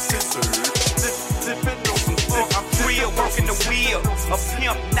on some scissor. Dipping on some. I'm real, working the wheel. A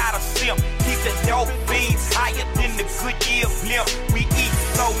pimp, not a simp. Keep the dope beans higher than the Goodyear blimp. We eat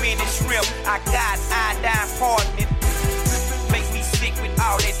so many shrimp. I got iodine poisoning. Make me sick with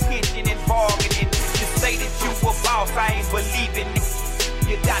all that tension and bargaining. You say that you a boss, I ain't believing it.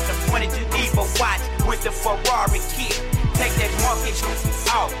 You got the money Geneva watch with the Ferrari kit. Take that monkey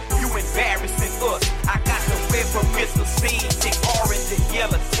off, you embarrassing us. I got the red from Mr. C, thick orange and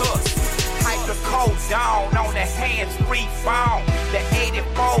yellow tusk. Hype the cold down on the hands-free phone. The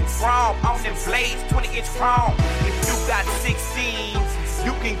 84 chrome on them blades, 20-inch chrome. If you got 16,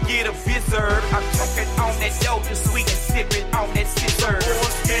 you can get a visitor. I'm choking on that Doja sweet and sipping on that scissor.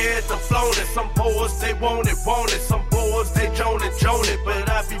 Boys scared to float it. Some boys they want it. Some boys they joan it. But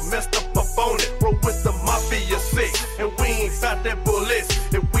I be messed up on it. Roll with the mafia sick. And we ain't got that bullets.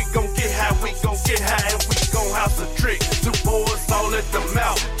 If we gon' get high, we gon' get high. And we gon' house a trick. 2 boys all at the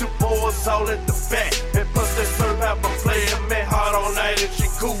mouth. 2 boys all at the back. And plus they serve half a player man hard all night. And she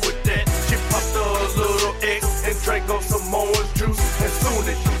cool with that. She popped a little X and drank on some orange juice. And soon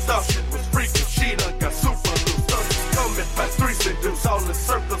as you thought she was freaking, she done got super loose. Coming by 3 seduce, all in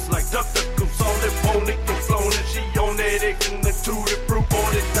circles like Dr. Goose. On that bone, it can flown and she on that egg and the tooted fruit.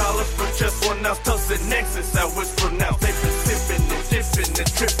 $40 for just 1 ounce. Tuss and Nexus, how it's pronounced. They been sipping and dipping and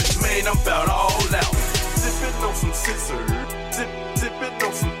tripping. Man, I'm about all out. Dipping on some scissor. Dipping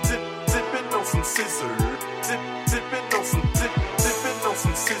on some dipping on some scissor. Dipping on some dipping on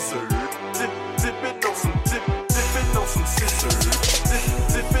some scissor. Dipping on some dipping on some scissor.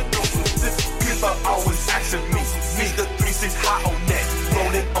 Dipping on some people always asking me. Mr. 36 high on that.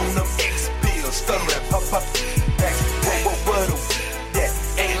 Rolling on them X pills. Stuttering pop back. What that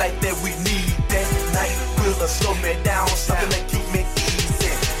ain't like that. We need that night. Will slow me down. Something that keep me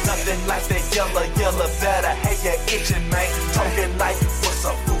easy. Nothing like that yellow better. Hey, you itching, man. Talking like what's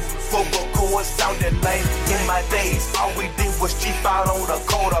up, boo? Vocal cords sounding lame. In my days, all we did was cheap out on a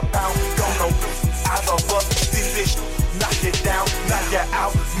quarter pound. Don't know out of us. This bitch knock it down, knock you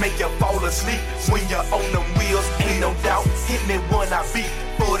out, make you fall asleep. When you're on them wheels, ain't no doubt. Hit me when I beat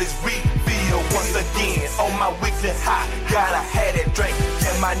for this reveal. Once again, on my weekly high, gotta have that drink.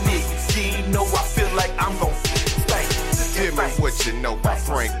 Yeah, my nigga, you know I feel like I'm gon' stay. Tell me what you know about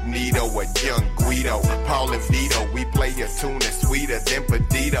Frank Nito or Young Guido. Paul and Vito, we play a tune that's sweeter than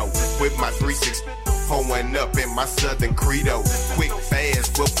Pedito. With my 360 pulling up in my Southern Credo. Quick,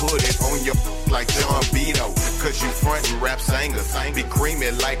 fast, we'll put it on your like John Vito. Cause you frontin' rap singers, be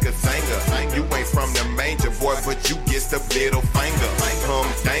creamy like a singer. You ain't from the manger, boy, but you get the middle finger.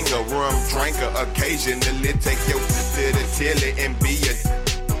 Danger, rum drinker, occasionally take your to the tilly and be a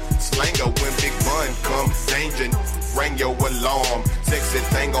slanger. When Big Bun come, danger, ring your alarm. Sexy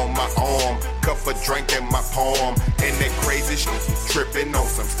thing on my arm, cup of drink in my palm. And that crazy shit, tripping on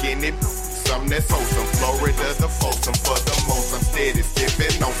some skinny. Some that's wholesome, Florida the folksome. For the most, I'm steady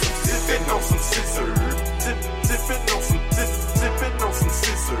sipping on some scissor. Dipping on some dipping on some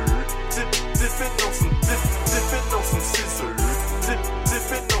scissor. Dipping on some dipping on some scissor.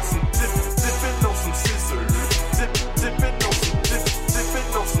 Dipping on some dipping on some scissor. Dipping on some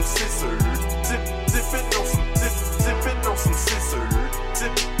dipping on some scissor. Dipping on some dipping on some scissor.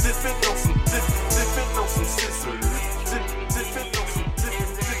 Dipping on some dipping on some scissor. Dipping on some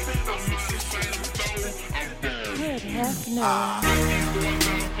dipping on some scissor. Good half an hour.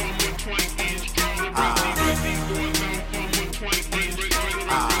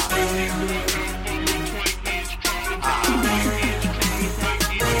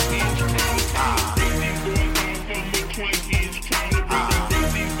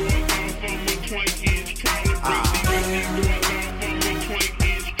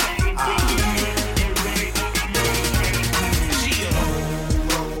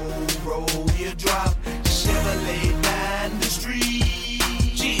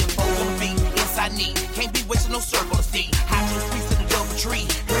 can't be wasting no syrup on the steed. Hydro sweets to the double tree.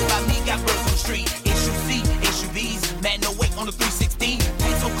 Heard by me, got birds on the street. Issue C, SUVs, mad no weight on the 316.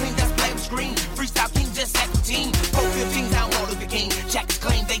 Paint so clean, that's black screen. Freestyle king, just act routine. Pro 15s, I don't want Luther King. Jackets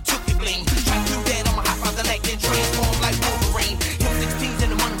claim they took the bling. Try to do that, I'ma hop out the leg, then transform like Wolverine. Him 16s in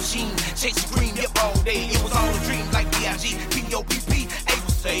the money machine. Chasing green, yep, all day. It was all a dream, like B.I.G., P.O.P.P. Able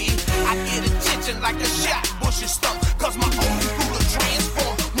say. I get attention like a shot, bush is stuck. Cause my old school will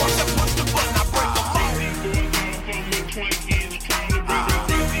transform. Once I push the button, I break them all.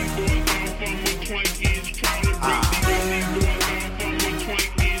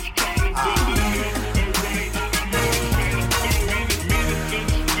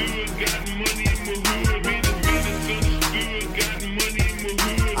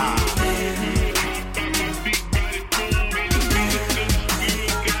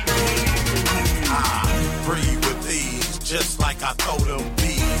 Just like I throw them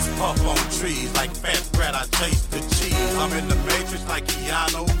bees, puff on trees like fat brat. I chase the cheese. I'm in the matrix like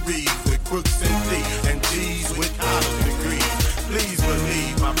Keanu Reeves with crooks and thieves and G's with college degrees. Please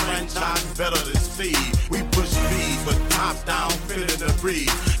believe my franchise better than Steve. We push bees, but tops down, fit in the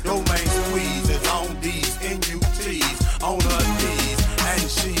breeze. Domain squeeze is on these NUTs on her knees, and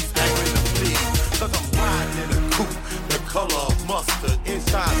she's acting to please. Cause I'm riding in a coupe, the color of mustard.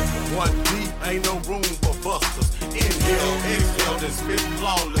 Inside one deep, ain't no room for busters. Inhale, exhale, then spit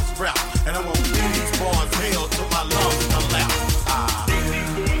flawless rap. And I won't give these bars hell till my lungs collapse.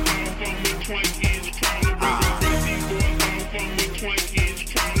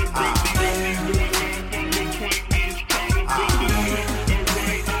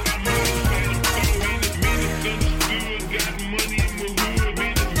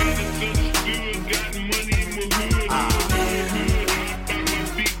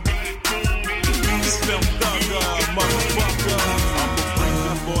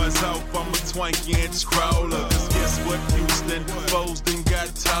 Twanky and Scroller. Cause guess what, Houston? Foes done got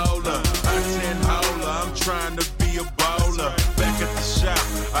taller. I 10-holer, I'm trying to be a baller. Back at the shop,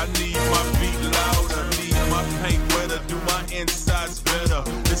 I need my beat louder. Need my paint wetter, do my insides better.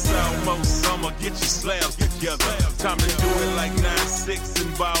 It's almost summer, get your slabs together. Time to do it like 9-6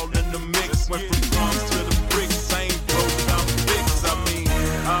 and ball in the mix. Went from drums to the bricks, same broke, I'm fixed. I mean,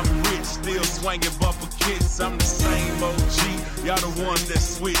 I'm rich, still swinging bumper kits. I'm the same OG, y'all the one that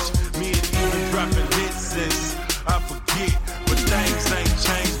switched. Me and even dropping hits since I forget. But things ain't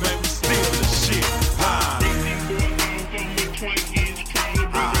changed, man, we still the shit.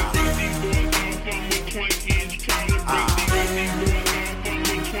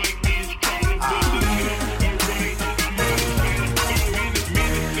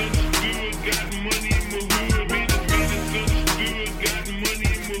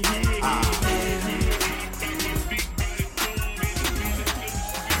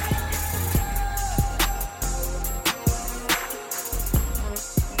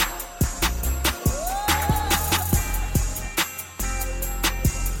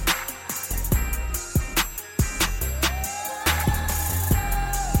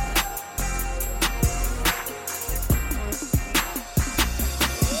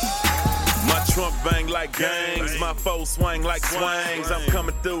 Bang like gangs, my foes swing like swings. I'm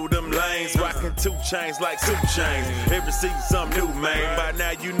coming through them lanes, rocking 2 chains like 2 chains. Every season something new, man. By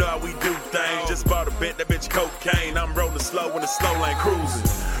now you know how we do things. Just bought a bit, that bitch cocaine. I'm rolling slow in the slow lane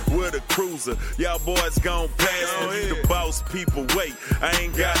cruising. With a cruiser, y'all boys gon' pass me. The boss people wait, I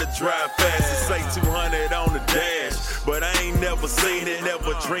ain't gotta drive fast. It say 200 on the dash, but I ain't never seen it,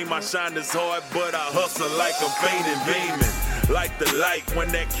 never dream I shine this hard, but I hustle like I'm fading beaming. Like the light when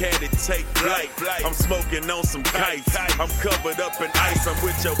that caddy take flight. I'm smoking on some kites. I'm covered up in ice. I'm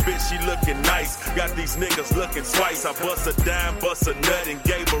with your bitch, she looking nice. Got these niggas looking twice. I bust a dime, bust a nut, and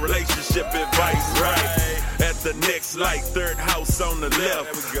gave a relationship advice. Right at the next light, 3rd house on the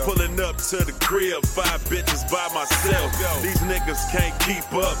left. Pulling up to the crib, 5 bitches by myself. These niggas can't keep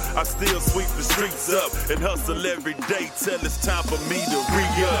up. I still sweep the streets up and hustle every day till it's time for me to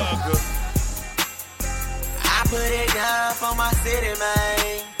re-up. I put it down for my city,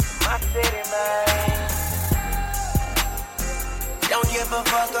 man. My city, man. Don't give a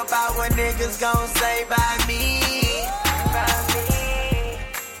fuck about what niggas gon' say by me.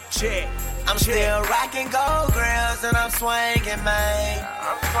 Check. I'm still rocking gold grills and I'm swinging, man.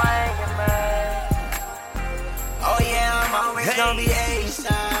 I'm swinging, man. Oh yeah, I'm always gonna be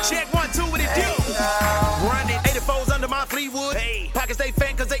A-side. Check 1, 2, what it do? Run it. 84's under my Fleetwood. Pockets stay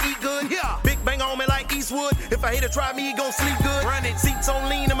fat cause they eat good. Yeah. Big bang on me like Eastwood. If I hit to try me, he gon' sleep good. Run it. Seats on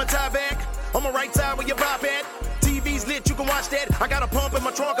lean in my tie back. On my right side where your pop at. TV's lit, you can watch that. I got a pump in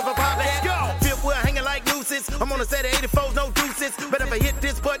my trunk if I pop that. Go. Fifth wheel hanging like nooses. I'm on a set of 84's, no deuces. But if I hit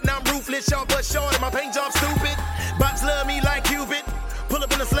this button, I'm ruthless. head sharp but short and my paint job stupid. Bops love me like Cupid. Pull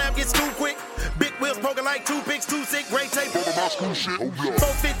up in the slab, get scooped quick. Big wheels poking like toothpicks, too sick, great tape.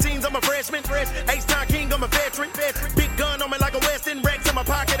 415s, I'm a freshman. H-Town King, I'm a veteran. Big gun on me like a Weston. Racks in my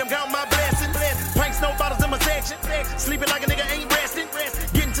pocket, I'm counting my blessings. Pints, no bottles in my section. Sleeping like a nigga ain't resting.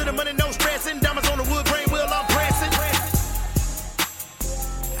 Getting to the money, no stressing. Diamonds on the wood grain wheel, I'm pressing.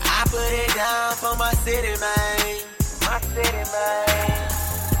 I put it down for my city, man. My city, man.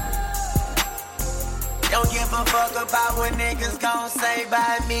 Don't give a fuck about what niggas gon' say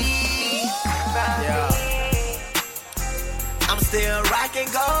by me. I'm still rocking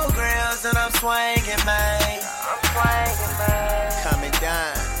gold grills and I'm swinging, man. Coming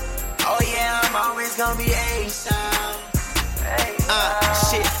down. Oh yeah, I'm always gonna be A-Sound.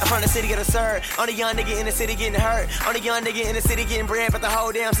 Shit, I'm from the city, get absurd. Only young nigga in the city getting hurt. Only young nigga in the city getting bread, but the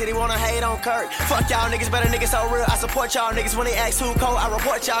whole damn city wanna hate on Kirk. Fuck y'all niggas, better niggas so real. I support y'all niggas when they ask who cold. I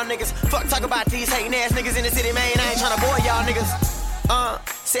report y'all niggas. Fuck talk about these hating ass niggas in the city, man. I ain't tryna bore y'all niggas.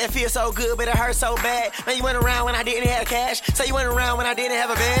 Said it feel so good, but it hurt so bad. Man, you went around when I didn't have cash. Say you went around when I didn't have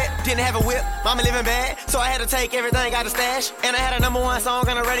a bed, didn't have a whip. Mama living bad, so I had to take everything out of stash. And I had a #1 song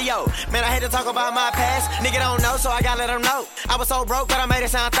on the radio. Man, I had to talk about my past. Nigga don't know, so I gotta let them know. I was so broke, but I made it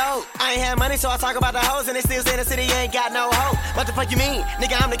sound throat. I ain't had money, so I talk about the hoes, and they still say the city ain't got no hope. What the fuck you mean?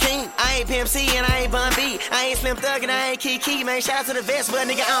 Nigga, I'm the king. I ain't Pimp C, and I ain't Bun B. I ain't Slim Thug, and I ain't Kiki. Man, shout out to the vest, but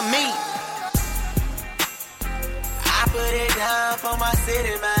nigga, I'm me. I put it down for my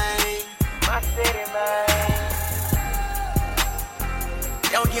city, man. My city, man.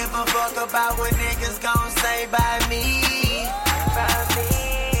 Don't give a fuck about what niggas gon' say by me.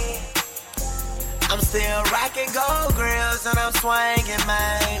 I'm still rocking gold grills and I'm swinging,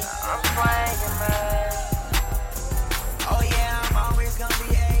 man. Oh yeah, I'm always gonna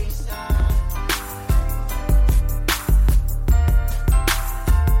be A-Sound.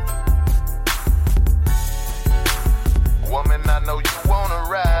 Woman, I know you wanna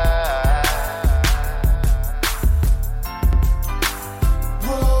ride.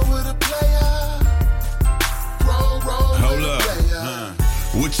 Roll with a player. Roll Hold with a up. player.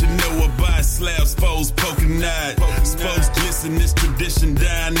 What you know about slab spokes poking out? Spokes glisten, this tradition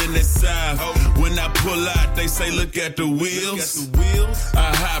down in that side. When I pull out, they say, look at the wheels.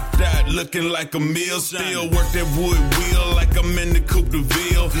 I hopped out looking like a meal. Still work that wood wheel like I'm in the Coupe de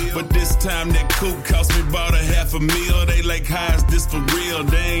Ville. But this time that coupe cost me about $500,000. They like, how is this for real?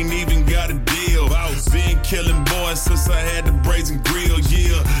 They ain't even got a deal. Been killing boys since I had the brazen grill.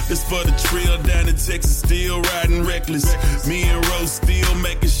 Yeah, this for the trail down in Texas. Still riding reckless. Me and Rose still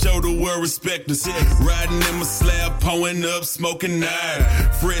making sure the world respect us. Riding in my slab, pulling up, smoking night.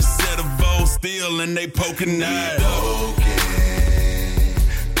 Fresh set of Vols still and they poking night.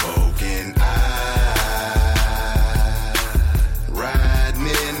 Poking eye. Riding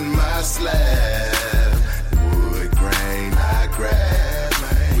in my slab. Wood grain I grab.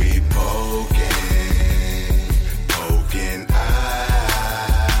 We poking eye.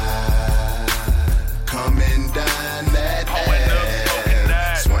 Coming down that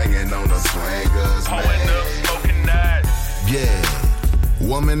ass. Swinging on the swingers, man. Yeah.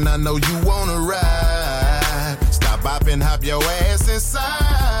 Woman, I know you wanna ride. Stop bopping, hop your ass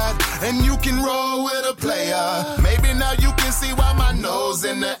inside. And you can roll with a player. Maybe now you can see why my nose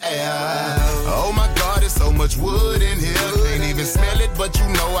in the air. Oh my God, there's so much wood in here. Can't even smell it, but you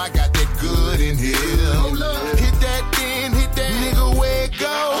know I got that good in here. Hit that then, hit that nigga, where it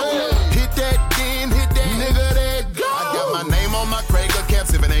go? Hit that then, hit that nigga, there it go. I got my name on my Krager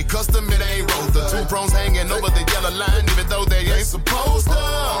caps. If it ain't custom, it ain't Rother. 2 prongs hanging over the yellow line, even though they ain't supposed to.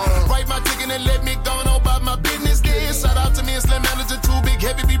 Write my ticket and let me go on about my business then. Shout out to me and Slim Manager, too big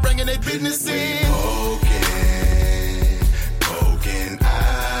heavy, be bringing their business in. Poking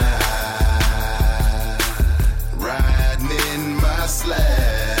eye. Riding in my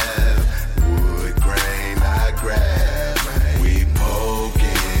slab. Wood grain I grab. We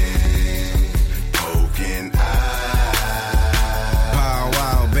poking eye. Pow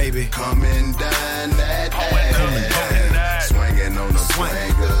wow, baby. Coming down that ass. Swinging on the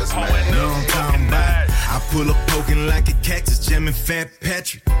swingers, man. Know what I'm talking about? I pull up poking like a cactus, jamming Fat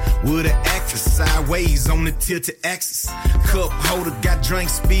Patrick. With an actress, sideways on the tilted axis. Cup holder, got drink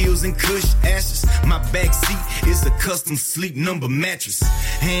spills and kush ashes. My back seat is a custom sleep number mattress.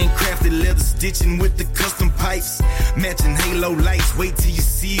 Handcrafted leather stitching with the custom pipes. Matching halo lights, wait till you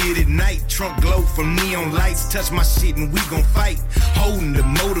see it at night. Trunk glow from neon lights, touch my shit and we gon' fight. Holding to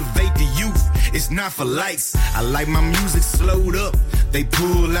motivate the youth, it's not for lights. I like my music slowed up. They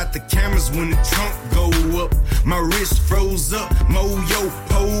pull out the cameras when the trunk go up. My wrist froze up, moyo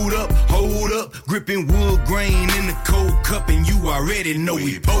pulled up, hold up. Gripping wood grain in the cold cup and you already know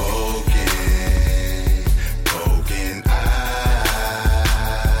we poking.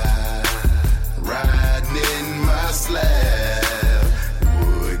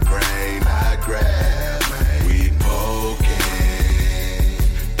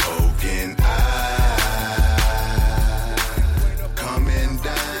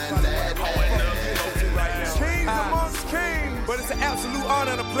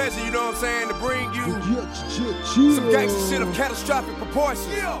 shit of catastrophic proportions.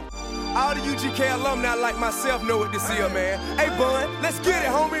 All the UGK alumni like myself know what this is, man. Hey, Bun, let's get it,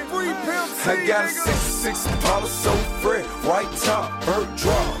 homie. Free Pimp C, I got a 66 Impala, so fresh. White top, bird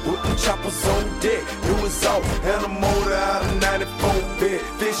drop, with the choppers on deck. New is off, and a motor out of 94 bed.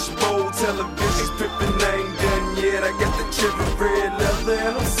 Fishbowl, television, pippin' ain't done yet. I got the trippin' red leather,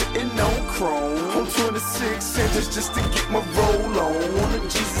 and I'm sitting on chrome. I'm 26 inches just to get my roll on. One of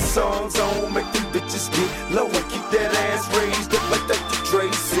Jesus songs on, make them bitches get low and keep that ass raised up like that. Dre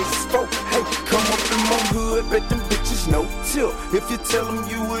 6'4", hey, come up in my hood, bet them bitches no tilt. If you tell them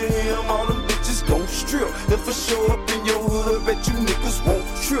you with him, all them bitches gon' strip. If I show up in your hood, bet you niggas won't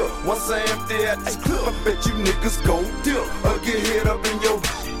trip. Once I empty out this clip, I bet you niggas gon' dip. Or get hit up in your...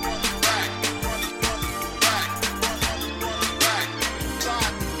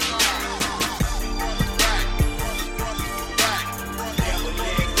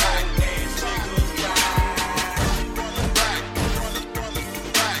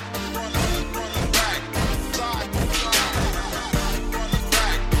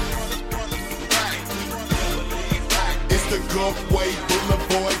 Gulfway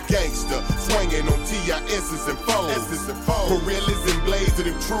Boulevard gangster, swinging on TIS's and foes. Gorillas and blades of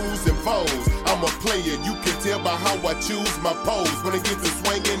them trues and foes. I'm a player, you can tell by how I choose my pose. When it gets to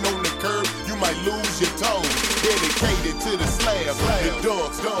swinging on the curb, you might lose your toes. Dedicated to the slab, the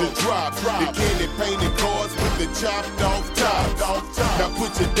dunks, the drops, the candy painted cars with the chopped off top. Now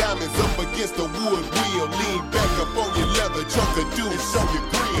put your diamonds up against the wood wheel. Lean back up on your leather, chunk of dude, show your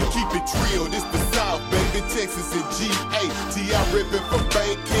grill. Keep it real, this the South, baby, Texas and GA. T.I. ripping for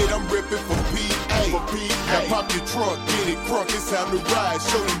Bankhead, I'm ripping for PA. Now pop your trunk, get it crunk, it's time to ride.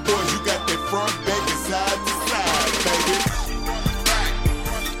 Show them boys you got that front, back, and side to side, baby.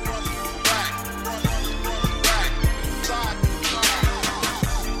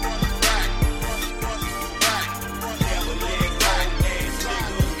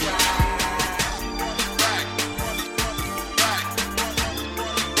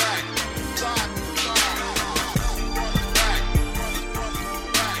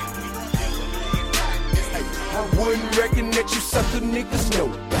 Wouldn't reckon that you sucker niggas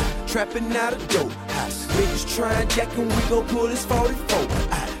know. Trapping out of dope house. Niggas tryin' jack and we gon' pull this 44.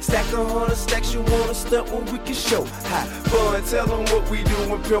 Stack 100 stacks, you wanna stunt when we can show. Fun, tell them what we do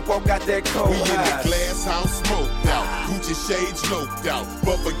when Pimp Walk got that cold. We in the glass house smoked out. Gucci shades loped out.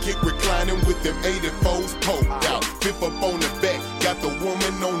 Buffer kick reclining with them 84s poked out. Fifth up on the back, got the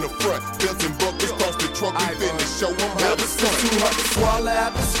woman on the front. Belts and buckles across the trunk, we finna show them how to stunt. Too hard to swallow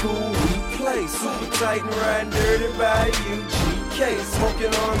after school, we play. Super tight and riding dirty by UGK.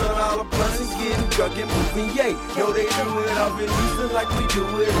 Smoking on $1 blunts and getting drunk and moving, yay. Yo, they do it off in Houston like we do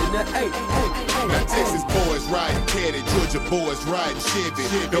it in the A. Now Texas boys riding caddy, Georgia boys riding Chevy.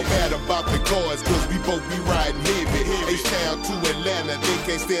 No matter about the cars, cause we both be riding heavy. H-Town to Atlanta, they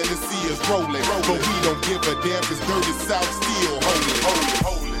can't stand to see us rolling. But we don't give a damn, cause dirty South still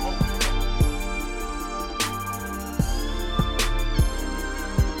holding.